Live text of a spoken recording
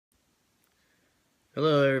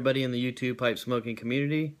Hello everybody in the YouTube pipe smoking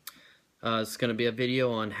community. It's going to be a video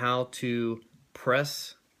on how to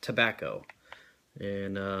press tobacco,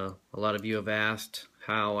 and a lot of you have asked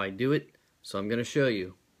how I do it, so I'm going to show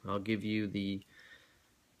you. I'll give you the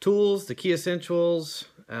tools, the key essentials.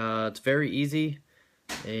 It's very easy,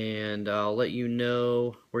 and I'll let you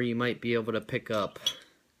know where you might be able to pick up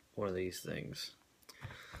one of these things.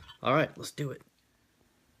 Alright, let's do it.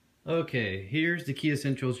 Okay, here's the key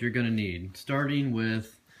essentials you're going to need, starting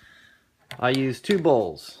with I use 2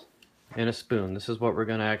 bowls and a spoon. This is what we're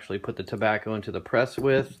going to actually put the tobacco into the press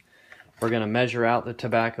with. We're going to measure out the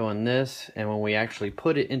tobacco in this, and when we actually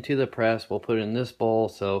put it into the press, we'll put it in this bowl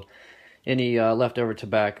so any leftover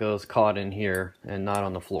tobacco is caught in here and not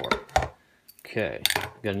on the floor. Okay,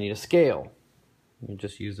 you're going to need a scale. You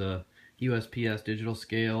just use a USPS digital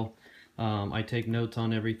scale. I take notes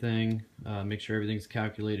on everything, make sure everything's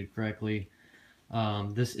calculated correctly.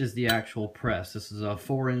 This is the actual press. This is a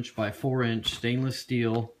 4" by 4" stainless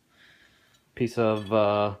steel piece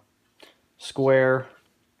of square,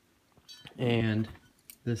 and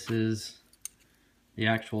this is the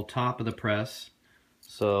actual top of the press.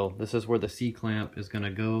 So this is where the C-clamp is going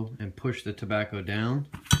to go and push the tobacco down,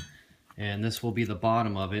 and this will be the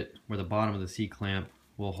bottom of it, where the bottom of the C-clamp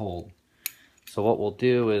will hold. So what we'll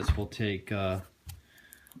do is we'll take a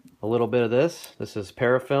little bit of this. This is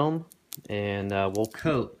parafilm, and we'll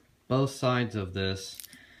coat both sides of this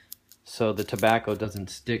so the tobacco doesn't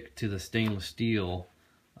stick to the stainless steel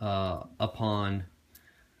upon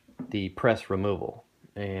the press removal.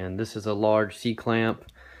 And this is a large C-clamp.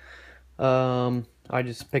 I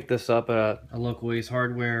just picked this up at a local Ace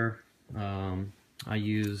Hardware. I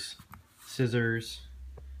use scissors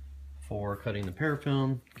for cutting the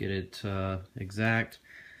parafilm, get it exact.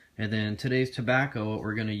 And then today's tobacco, what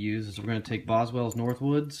we're going to use is we're going to take Boswell's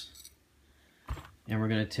Northwoods, and we're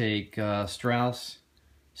going to take Strauss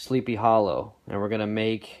Sleepy Hollow, and we're going to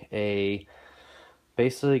make a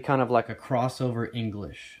basically kind of like a crossover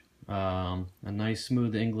English, a nice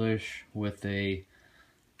smooth English with a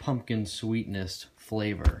pumpkin sweetness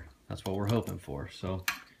flavor. That's what we're hoping for. So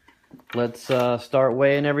let's start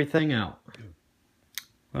weighing everything out.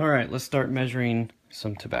 Alright, let's start measuring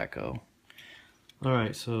some tobacco.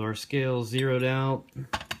 Alright, so our scale's zeroed out.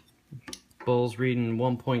 Bowl's reading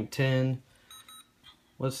 1.10.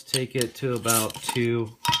 Let's take it to about 2,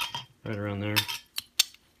 right around there.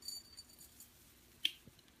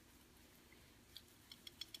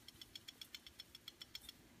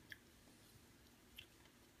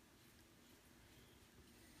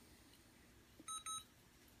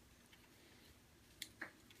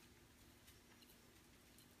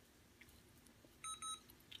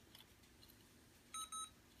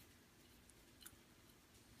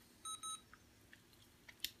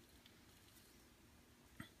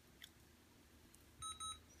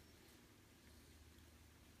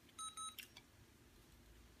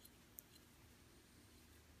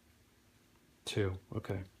 Two,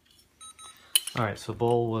 okay. Alright, so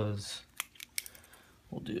bowl was,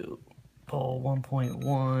 we'll do bowl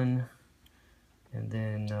 1.1, and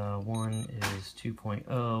then 1 is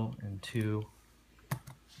 2.0, and 2,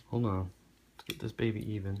 hold on, let's get this baby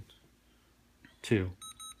even, 2.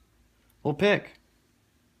 We'll pick.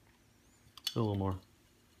 A little more.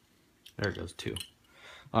 There it goes, 2.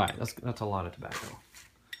 Alright, that's a lot of tobacco.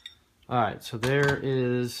 Alright, so there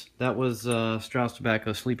is, that was Strauss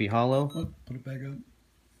Tobacco Sleepy Hollow. Oh, put it back up.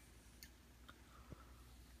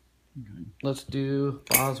 Okay. Let's do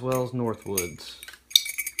Boswell's Northwoods.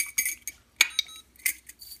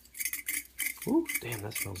 Ooh, damn,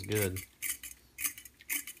 that smells good.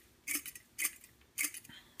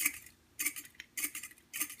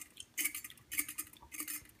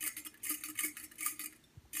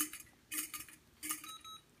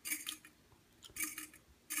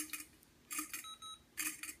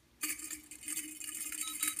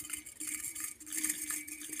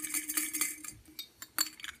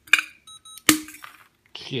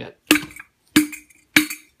 Shit.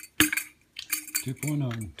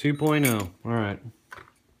 2.0. 2.0. Alright.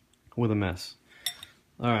 With a mess.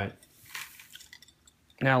 Alright.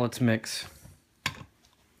 Now let's mix.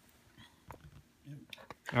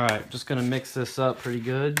 Alright, just gonna mix this up pretty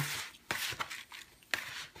good.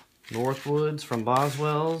 Northwoods from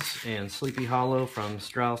Boswell's and Sleepy Hollow from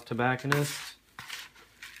Strauss Tobacconist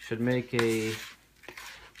should make a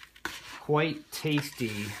quite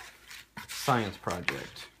tasty science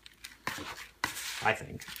project, I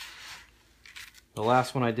think. The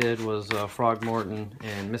last one I did was Frogmorton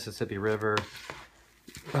and Mississippi River.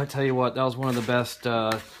 I tell you what, that was one of the best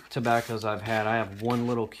tobaccos I've had. I have 1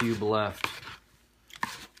 little cube left.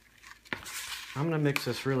 I'm going to mix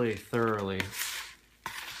this really thoroughly.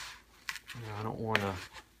 I don't want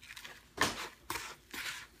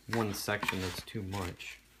one section that's too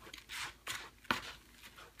much.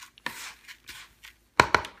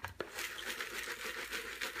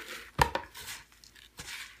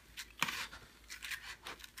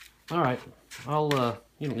 All right,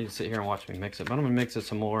 you don't need to sit here and watch me mix it, but I'm gonna mix it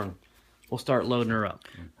some more and we'll start loading her up.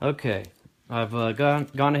 Okay, I've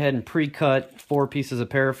gone ahead and pre-cut 4 pieces of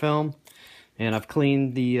parafilm, and I've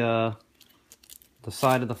cleaned the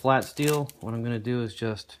side of the flat steel. What I'm gonna do is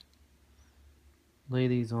just lay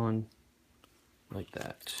these on like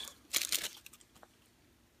that.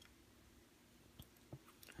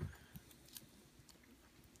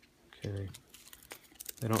 Okay,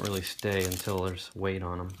 they don't really stay until there's weight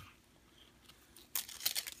on them.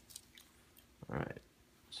 Alright,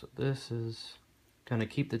 so this is going to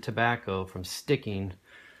keep the tobacco from sticking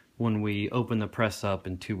when we open the press up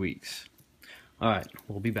in 2 weeks. Alright,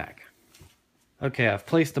 we'll be back. Okay, I've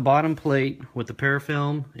placed the bottom plate with the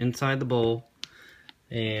parafilm inside the bowl,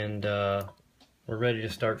 and we're ready to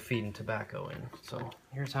start feeding tobacco in. So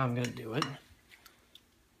here's how I'm going to do it.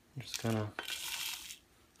 I'm just going to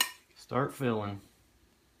start filling.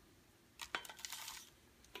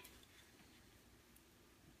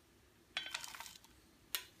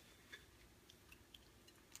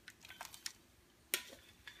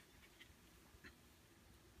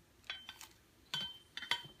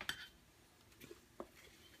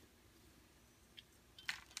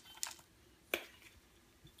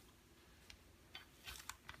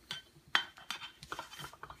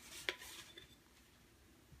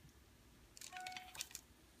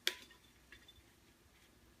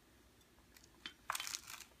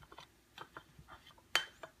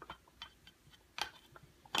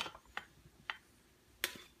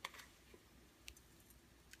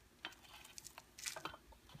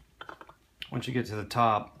 Once you get to the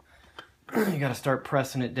top, you got to start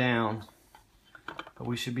pressing it down, but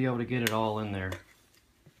we should be able to get it all in there.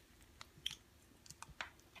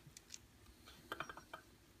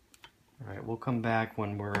 Alright, we'll come back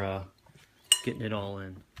when we're getting it all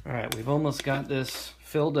in. Alright, we've almost got this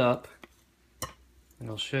filled up, and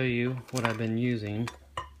I'll show you what I've been using.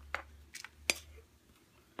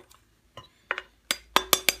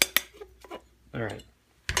 Alright,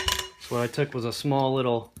 so what I took was a small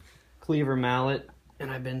little cleaver mallet, and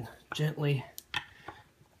I've been gently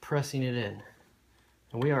pressing it in.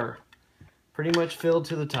 And we are pretty much filled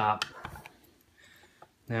to the top.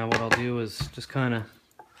 Now what I'll do is just kind of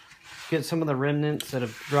get some of the remnants that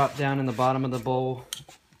have dropped down in the bottom of the bowl.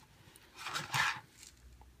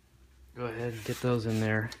 Go ahead and get those in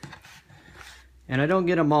there. And I don't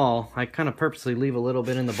get them all. I kind of purposely leave a little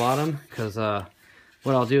bit in the bottom, because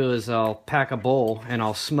what I'll do is I'll pack a bowl and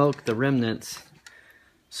I'll smoke the remnants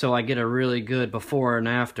so I get a really good before and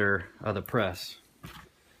after of the press.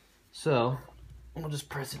 So we'll just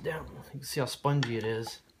press it down. You can see how spongy it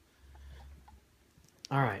is.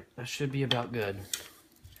 Alright, that should be about good.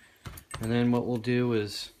 And then what we'll do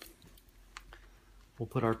is we'll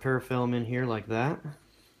put our parafilm in here like that.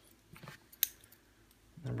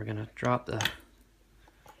 Then we're gonna drop the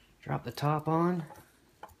top on.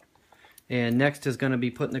 And next is gonna be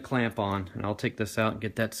putting the clamp on, and I'll take this out and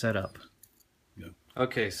get that set up.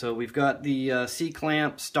 Okay, so we've got the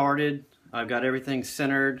C-clamp started. I've got everything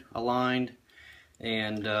centered, aligned,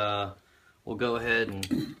 and we'll go ahead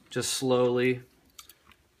and just slowly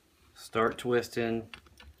start twisting.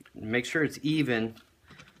 Make sure it's even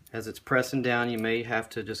as it's pressing down. You may have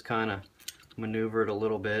to just kind of maneuver it a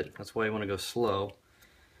little bit. That's why you want to go slow.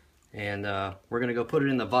 And we're going to go put it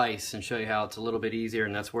in the vise and show you how it's a little bit easier,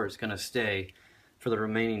 and that's where it's going to stay for the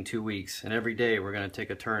remaining 2 weeks. And every day we're going to take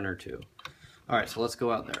a turn or two. Alright, so let's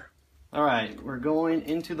go out there. Alright, we're going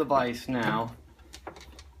into the vise now.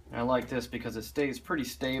 I like this because it stays pretty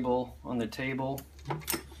stable on the table.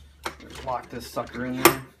 Just lock this sucker in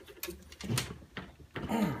there.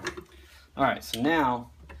 Alright, so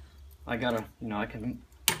now I gotta, I can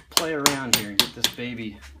play around here and get this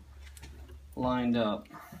baby lined up.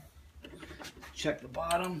 Check the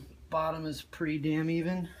bottom. Bottom is pretty damn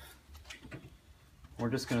even. We're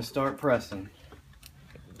just gonna start pressing.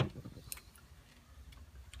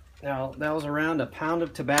 Now, that was around a pound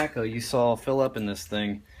of tobacco you saw fill up in this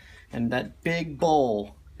thing, and that big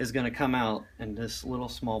bowl is going to come out in this little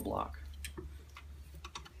small block.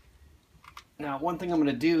 Now, one thing I'm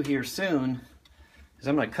going to do here soon is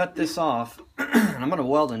I'm going to cut this off, and I'm going to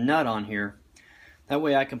weld a nut on here. That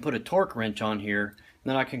way I can put a torque wrench on here,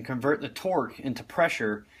 and then I can convert the torque into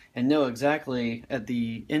pressure and know exactly at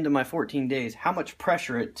the end of my 14 days how much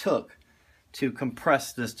pressure it took to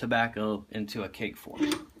compress this tobacco into a cake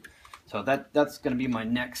form. So that's going to be my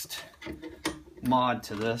next mod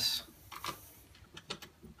to this.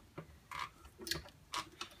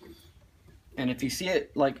 And if you see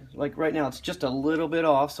it, like right now, it's just a little bit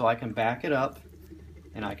off, so I can back it up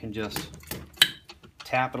and I can just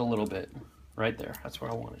tap it a little bit right there. That's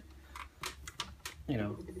where I want it. You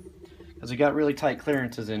know, because we got really tight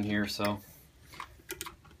clearances in here, so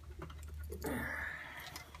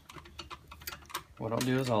what I'll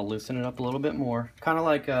do is I'll loosen it up a little bit more, kind of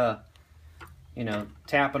like you know,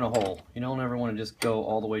 tapping a hole. You don't ever want to just go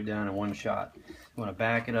all the way down in one shot. You want to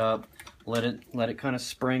back it up, let it kind of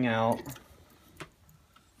spring out.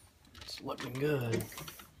 It's looking good.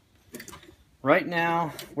 Right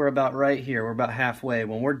now, we're about right here. We're about halfway.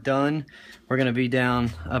 When we're done, we're going to be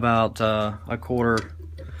down about a quarter.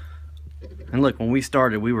 And look, when we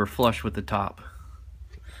started, we were flush with the top.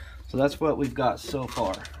 So that's what we've got so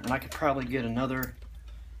far. And I could probably get another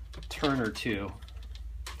turn or two.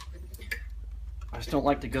 I just don't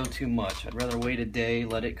like to go too much. I'd rather wait a day,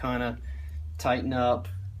 let it kind of tighten up,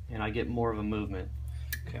 and I get more of a movement.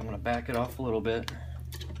 Okay, I'm going to back it off a little bit.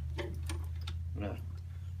 I'm going to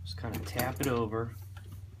just kind of tap it over.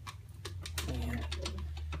 And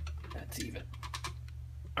that's even.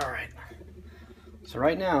 All right. So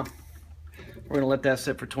right now, we're going to let that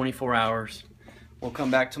sit for 24 hours. We'll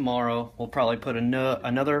come back tomorrow. We'll probably put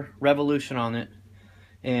another revolution on it.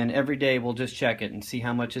 And every day we'll just check it and see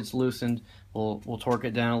how much it's loosened. We'll torque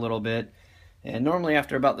it down a little bit. And normally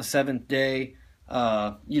after about the 7th day,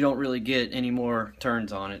 you don't really get any more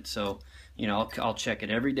turns on it. So, you know, I'll check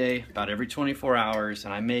it every day, about every 24 hours,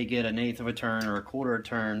 and I may get 1/8 of a turn or 1/4 a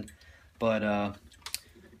turn. But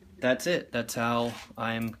that's it. That's how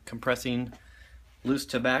I'm compressing loose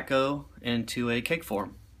tobacco into a cake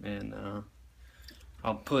form. And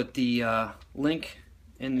I'll put the link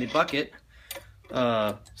in the bucket.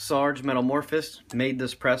 Sarge Metamorphist made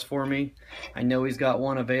this press for me. I know he's got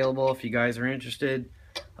one available. If you guys are interested,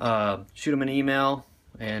 shoot him an email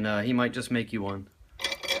and he might just make you one.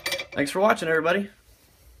 Thanks for watching, everybody.